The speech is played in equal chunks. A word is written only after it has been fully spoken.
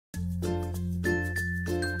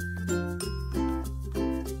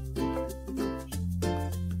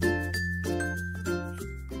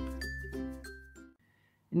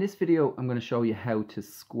this video, I'm going to show you how to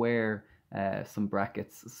square some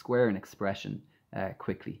brackets, square an expression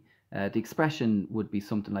quickly. The expression would be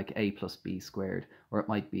something like a plus b squared, or it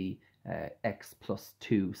might be x plus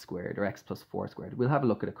 2 squared or x plus 4 squared. We'll have a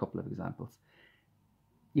look at a couple of examples.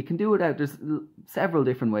 You can do it out, there's several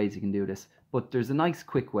different ways you can do this, but there's a nice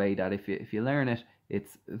quick way that if you learn it,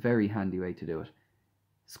 it's a very handy way to do it.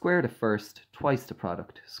 Square the first, twice the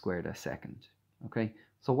product, square the second. Okay,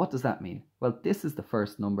 so what does that mean? Well, this is the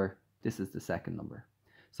first number, this is the second number.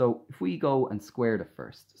 So if we go and square the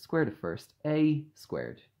first, a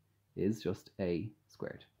squared is just a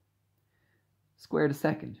squared. Square the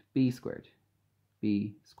second, b squared,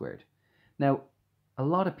 b squared. Now, a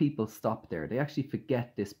lot of people stop there. They actually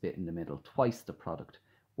forget this bit in the middle, twice the product.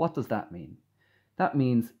 What does that mean? That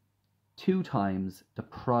means 2 times the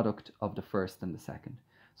product of the first and the second.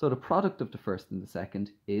 So the product of the first and the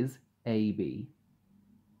second is AB.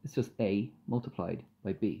 It's just A multiplied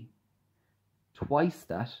by B. Twice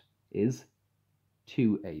that is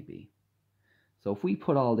 2AB. So if we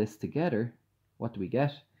put all this together, what do we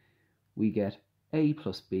get? We get A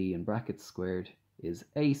plus B in brackets squared is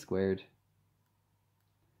A squared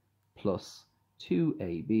plus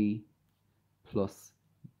 2AB plus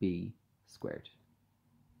B squared.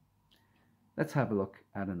 Let's have a look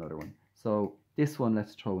at another one. So this one,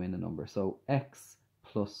 let's throw in a number. So x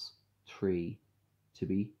plus 3 to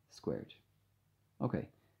be squared. Okay,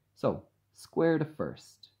 so square the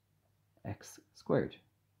first, x squared.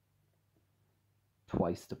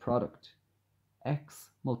 Twice the product. X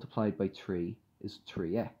multiplied by 3 is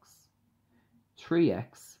 3x.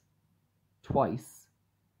 3x twice,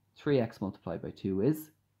 3x multiplied by 2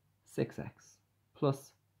 is 6x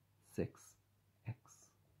plus 6x.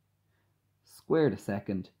 Square the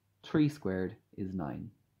second, 3 squared is 9.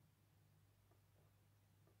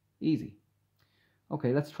 Easy.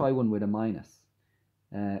 Okay, let's try one with a minus.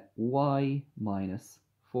 Y minus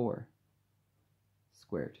 4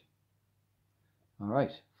 squared.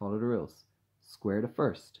 Alright, follow the rules. Square the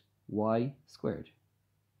first, y squared.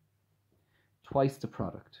 Twice the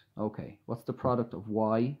product. Okay, what's the product of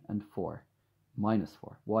y and 4? Minus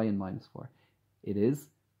 4. Y and minus 4. It is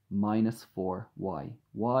minus 4y.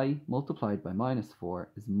 Y multiplied by minus 4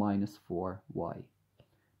 is minus 4y.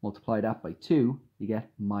 Multiply that by 2, you get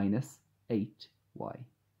minus 8y.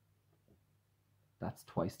 That's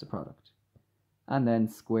twice the product. And then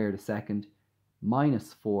square the second.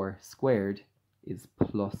 Minus 4 squared is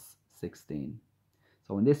plus 16.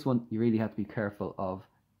 So in this one, you really have to be careful of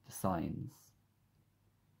the signs.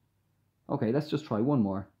 Okay, let's just try one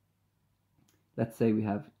more. Let's say we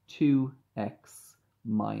have 2x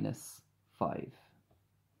minus 5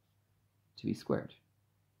 to be squared.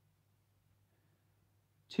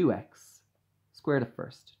 2x, square the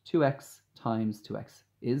first. 2x times 2x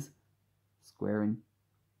is squaring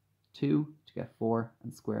 2 to get 4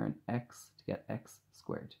 and squaring x to get x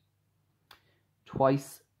squared.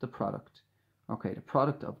 Twice the product. Okay, the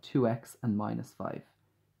product of 2x and minus 5.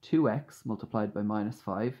 2x multiplied by minus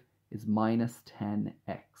 5 is minus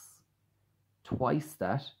 10x. Twice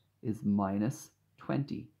that is minus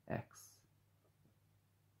 20x.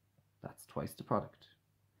 That's twice the product.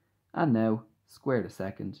 And now square the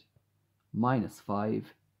second. Minus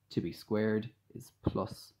 5 to be squared is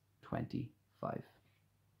plus 25.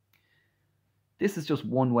 This is just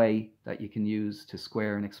one way that you can use to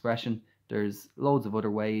square an expression. There's loads of other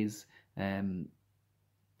ways.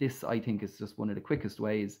 This, I think, is just one of the quickest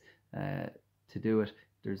ways to do it.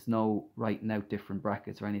 There's no writing out different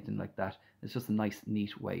brackets or anything like that. It's just a nice,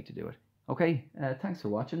 neat way to do it. Okay, thanks for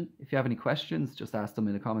watching. If you have any questions, just ask them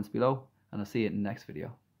in the comments below, and I'll see you in the next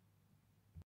video.